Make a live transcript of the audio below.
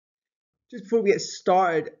Just before we get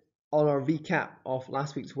started on our recap of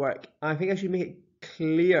last week's work, I think I should make it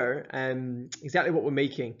clear exactly what we're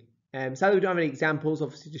making. Sadly, we don't have any examples,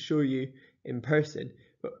 obviously, to show you in person,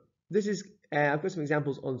 but this is, I've got some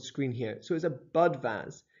examples on screen here. So it's a bud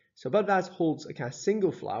vase. So a bud vase holds a kind of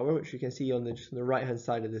single flower, which you can see on just on the right-hand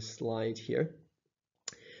side of this slide here.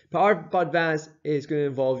 But our bud vase is going to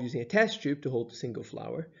involve using a test tube to hold the single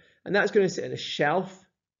flower, and that's going to sit in a shelf,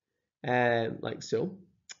 like so.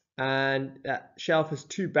 And that shelf has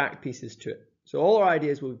two back pieces to it. So all our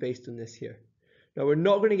ideas will be based on this here. Now we're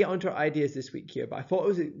not going to get onto our ideas this week here, but I thought it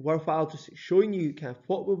was worthwhile just showing you kind of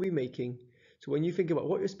what we'll be making. So when you think about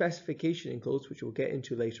what your specification includes, which we'll get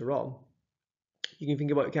into later on, you can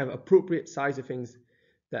think about kind of appropriate size of things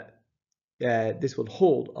that this will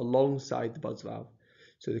hold alongside the buds valve.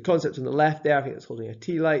 So the concept on the left there, I think it's holding a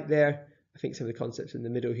tea light there. I think some of the concepts in the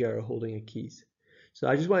middle here are holding a keys. So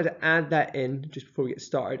I just wanted to add that in just before we get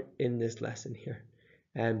started in this lesson here.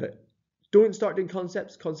 But don't start doing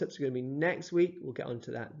concepts. Concepts are going to be next week. We'll get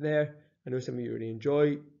onto that there. I know some of you really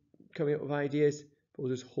enjoy coming up with ideas, but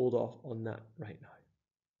we'll just hold off on that right now.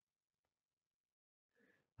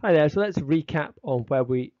 Hi there. So let's recap on where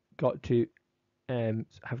we got to,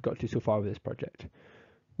 have got to so far with this project.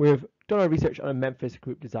 We've done our research on a Memphis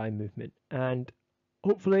group design movement, and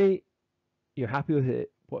hopefully you're happy with it.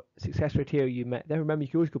 What success criteria you met there. Remember, you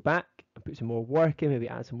can always go back and put some more work in, maybe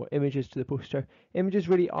add some more images to the poster. Images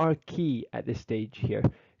really are key at this stage here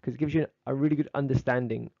because it gives you a really good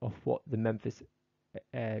understanding of what the Memphis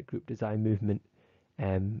group design movement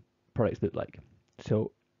products look like.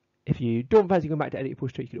 So if you don't fancy going back to edit your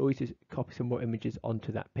poster, you can always just copy some more images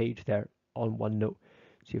onto that page there on OneNote,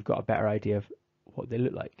 so you've got a better idea of what they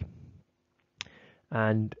look like.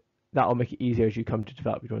 And that'll make it easier as you come to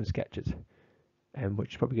develop your own sketches.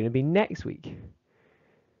 Which is probably going to be next week.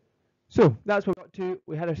 So that's what we got to.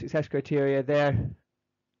 We had our success criteria there,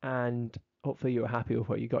 and hopefully you were happy with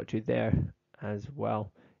what you got to there as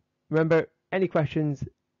well. Remember, any questions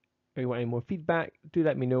or you want any more feedback, do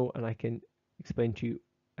let me know, and I can explain to you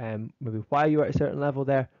maybe why you're at a certain level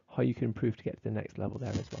there, how you can improve to get to the next level there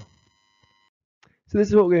as well. So this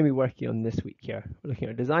is what we're going to be working on this week here. We're looking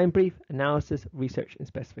at design brief, analysis, research, and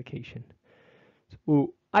specification.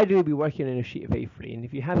 So ideally we'll be working on a sheet of A3, and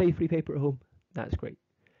if you have A3 paper at home, that's great.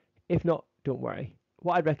 If not, don't worry.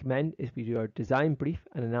 What I'd recommend is we do our design brief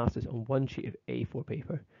and analysis on one sheet of A4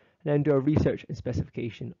 paper, and then do our research and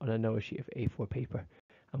specification on another sheet of A4 paper.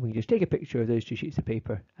 And we can just take a picture of those two sheets of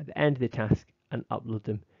paper at the end of the task and upload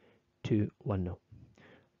them to OneNote.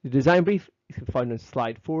 The design brief is found on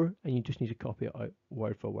slide 4, and you just need to copy it out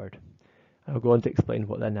word for word. I'll go on to explain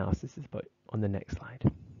what the analysis is about on the next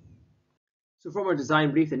slide. So from our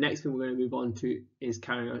design brief, the next thing we're going to move on to is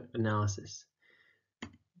carrying out analysis.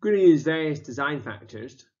 We're going to use various design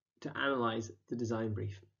factors to analyze the design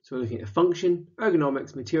brief. So we're looking at function,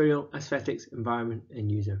 ergonomics, material, aesthetics, environment,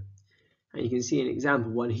 and user. And you can see an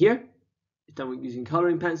example one here. It's done with using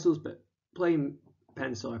colouring pencils, but plain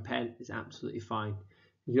pencil or pen is absolutely fine.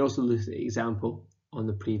 You can also look at the example on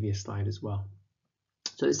the previous slide as well.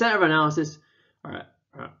 So the center of analysis,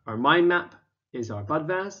 our mind map, is our bud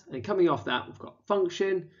vase, and coming off that we've got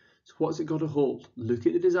function. So what's it got to hold? Look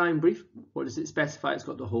at the design brief. What does it specify it's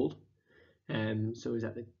got to hold? So is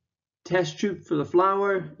that the test tube for the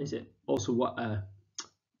flower? Is it also what?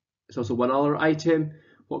 It's also one other item.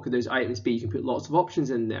 What could those items be? You can put lots of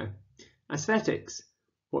options in there. Aesthetics.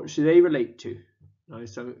 What should they relate to? Now,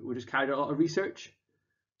 so we just carried out a lot of research.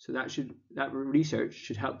 So that research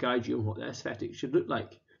should help guide you on what the aesthetics should look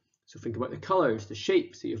like. So think about the colours, the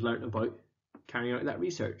shapes that you've learnt about carrying out that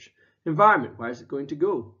research. Environment, where is it going to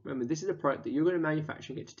go? Remember, this is a product that you're going to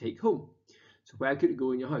manufacture and get to take home. So where could it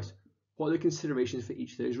go in your house? What are the considerations for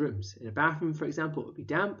each of those rooms? In a bathroom, for example, it would be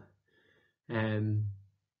damp.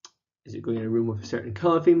 Is it going in a room with a certain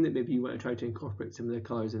colour theme that maybe you want to try to incorporate some of the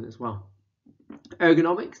colours in as well?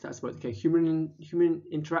 Ergonomics, that's about the kind of human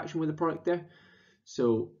interaction with the product there.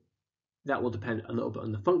 So that will depend a little bit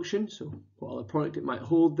on the function. So what other product it might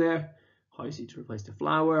hold there. How easy to replace the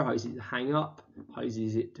flower, how easy to hang up, how easy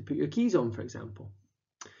is it to put your keys on, for example.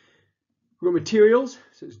 We've got materials,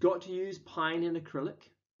 so it's got to use pine and acrylic,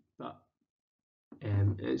 but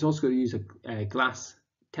it's also got to use a glass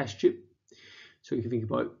test tube. So you can think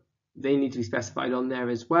about, they need to be specified on there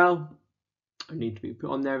as well, or need to be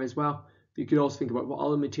put on there as well. But you could also think about what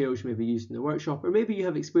other materials you may be used in the workshop, or maybe you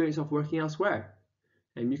have experience of working elsewhere.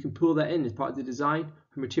 And you can pull that in as part of the design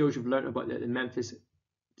for materials you've learned about the Memphis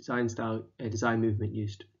design movement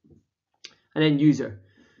used. And then user.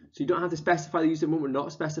 So you don't have to specify the user at the moment. We're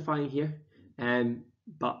not specifying here,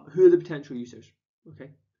 but who are the potential users? Okay.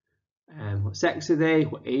 What sex are they?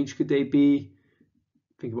 What age could they be?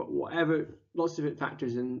 Think about whatever, lots of different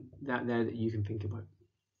factors in that there that you can think about.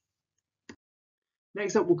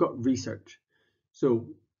 Next up, we've got research. So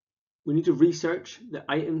we need to research the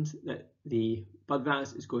items that the bud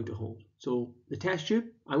vase is going to hold. So the test tube,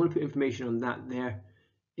 I'm going to put information on that there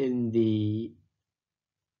in the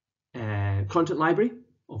content library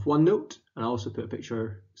of OneNote, and I'll also put a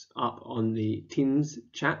picture up on the Teams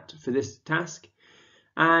chat for this task.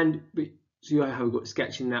 And so you have got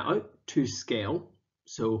sketching that out to scale.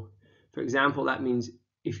 So for example, that means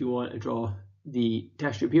if you want to draw the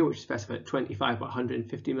test tube here, which is specified at 25 by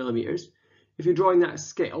 150 millimeters, if you're drawing that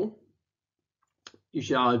scale, you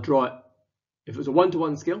should draw it. If it was a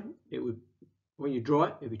 1-to-1 scale, it would, when you draw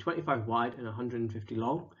it, it would be 25 wide and 150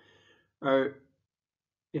 long. Or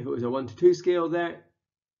if it was a 1-to-2 scale there,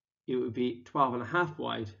 it would be 12.5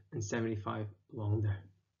 wide and 75 long there.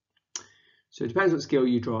 So it depends what scale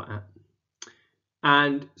you draw it at.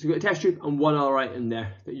 And so you've got a test tube and one other item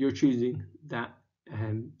there that you're choosing that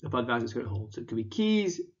the bud vase is going to hold. So it could be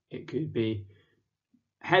keys, it could be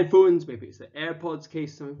headphones, maybe it's the AirPods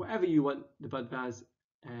case, something, whatever you want the bud vase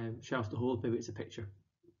shelf to hold, maybe it's a picture.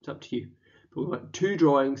 It's up to you. But we want 2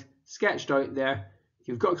 drawings sketched out there. If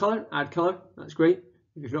you've got colour, add colour, that's great.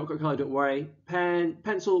 If you've not got colour, don't worry. Pen,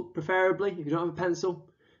 pencil preferably. If you don't have a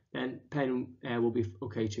pencil, then pen will be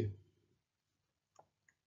okay too.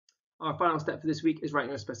 Our final step for this week is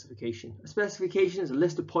writing a specification. A specification is a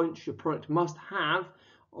list of points your product must have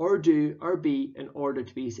or do or be in order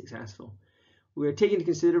to be successful. We're taking into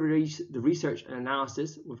consideration the research and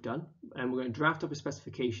analysis we've done, and we're going to draft up a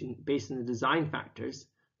specification based on the design factors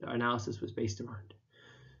that our analysis was based around.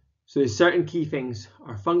 So there's certain key things.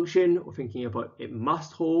 Our function, we're thinking about it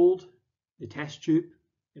must hold the test tube,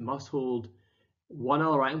 it must hold one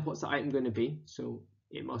other item. What's the item going to be? So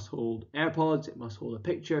it must hold AirPods, it must hold a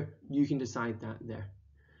picture. You can decide that there.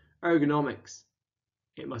 Ergonomics,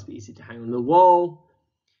 it must be easy to hang on the wall.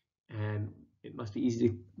 It must be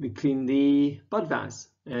easy to clean the bud vase,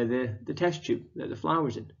 the test tube that the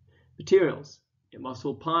flower's in. Materials, it must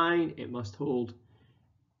hold pine, it must hold,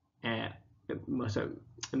 it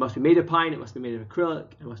must be made of pine, it must be made of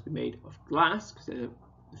acrylic, it must be made of glass, because they're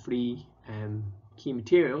the 3 key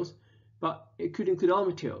materials. But it could include all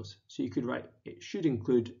materials. So you could write, it should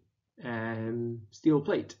include steel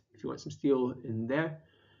plate, if you want some steel in there.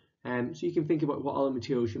 So you can think about what other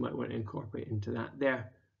materials you might want to incorporate into that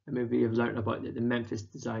there. And maybe you've learned about that the Memphis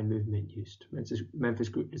design movement used, Memphis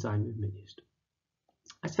group design movement used.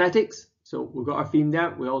 Aesthetics, so we've got our theme there.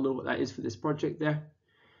 We all know what that is for this project there.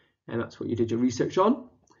 And that's what you did your research on.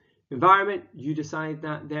 Environment, you decide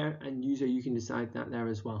that there, and user, you can decide that there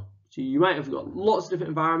as well. So you might have got lots of different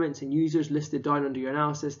environments and users listed down under your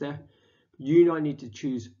analysis there. You now need to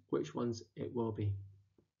choose which ones it will be.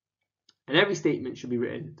 And every statement should be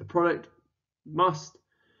written, the product must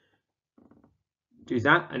do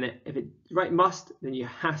that. And if it write must, then you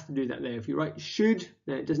have to do that there. If you write should,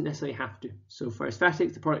 then it doesn't necessarily have to. So for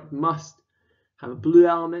aesthetics, the product must have a blue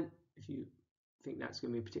element. If you think that's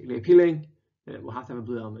going to be particularly appealing, then it will have to have a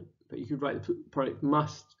blue element. But you could write the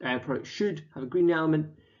product should have a green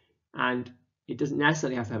element, and it doesn't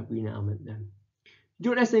necessarily have to have a green element then. You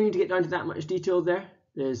don't necessarily need to get down to that much detail there.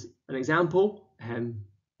 There's an example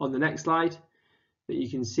on the next slide that you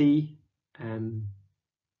can see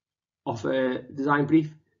of a design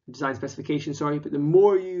brief, design specification, sorry, but the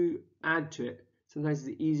more you add to it, sometimes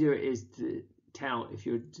the easier it is to tell if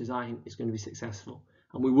your design is going to be successful.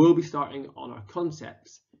 And we will be starting on our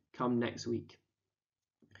concepts come next week.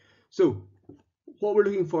 So what we're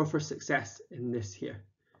looking for success in this here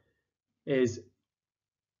is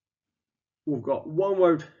we've got one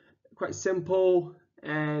word, quite simple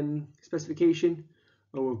specification,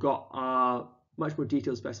 and we've got a much more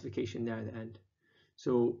detailed specification there at the end.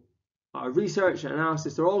 So our research and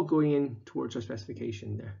analysis are all going in towards our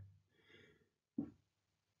specification there.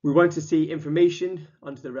 We want to see information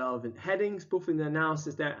under the relevant headings, both in the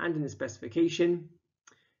analysis there and in the specification.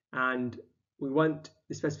 And we want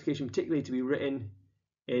the specification particularly to be written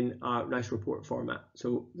in a nice report format.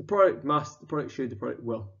 So the product must, the product should, the product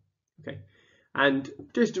will. Okay. And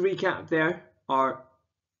just to recap there, our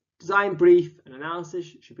design brief and analysis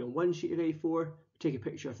should be on one sheet of A4. We take a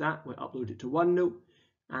picture of that, we upload it to OneNote,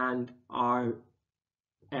 and our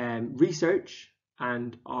research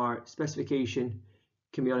and our specification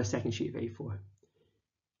can be on a second sheet of A4.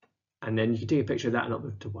 And then you can take a picture of that and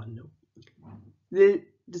upload it to OneNote. The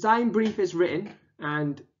design brief is written,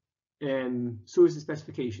 and so is the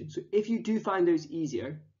specification. So if you do find those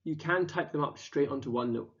easier, you can type them up straight onto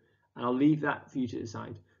OneNote, and I'll leave that for you to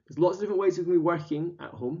decide. There's lots of different ways we can be working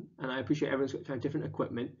at home, and I appreciate everyone's got kind of different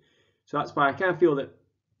equipment. So that's why I kind of feel that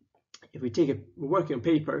if we're working on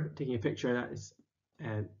paper, taking a picture, that is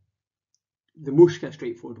the most kind of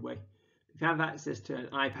straightforward way. If you have access to an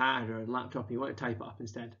iPad or a laptop and you want to type it up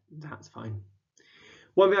instead, that's fine.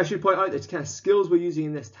 One thing I should point out, the kind of skills we're using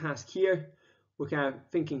in this task here, we're kind of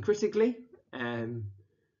thinking critically,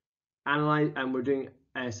 analyze, and we're doing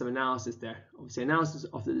some analysis there. Obviously, analysis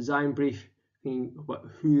of the design brief, thinking about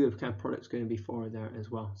who the kind of product's going to be for there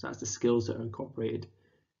as well. So that's the skills that are incorporated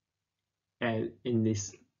in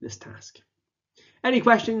this task. Any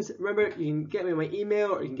questions? Remember, you can get me on my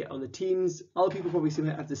email or you can get on the Teams. Other people probably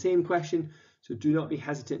have the same question, so do not be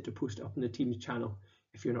hesitant to post it up on the Teams channel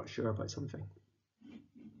if you're not sure about something.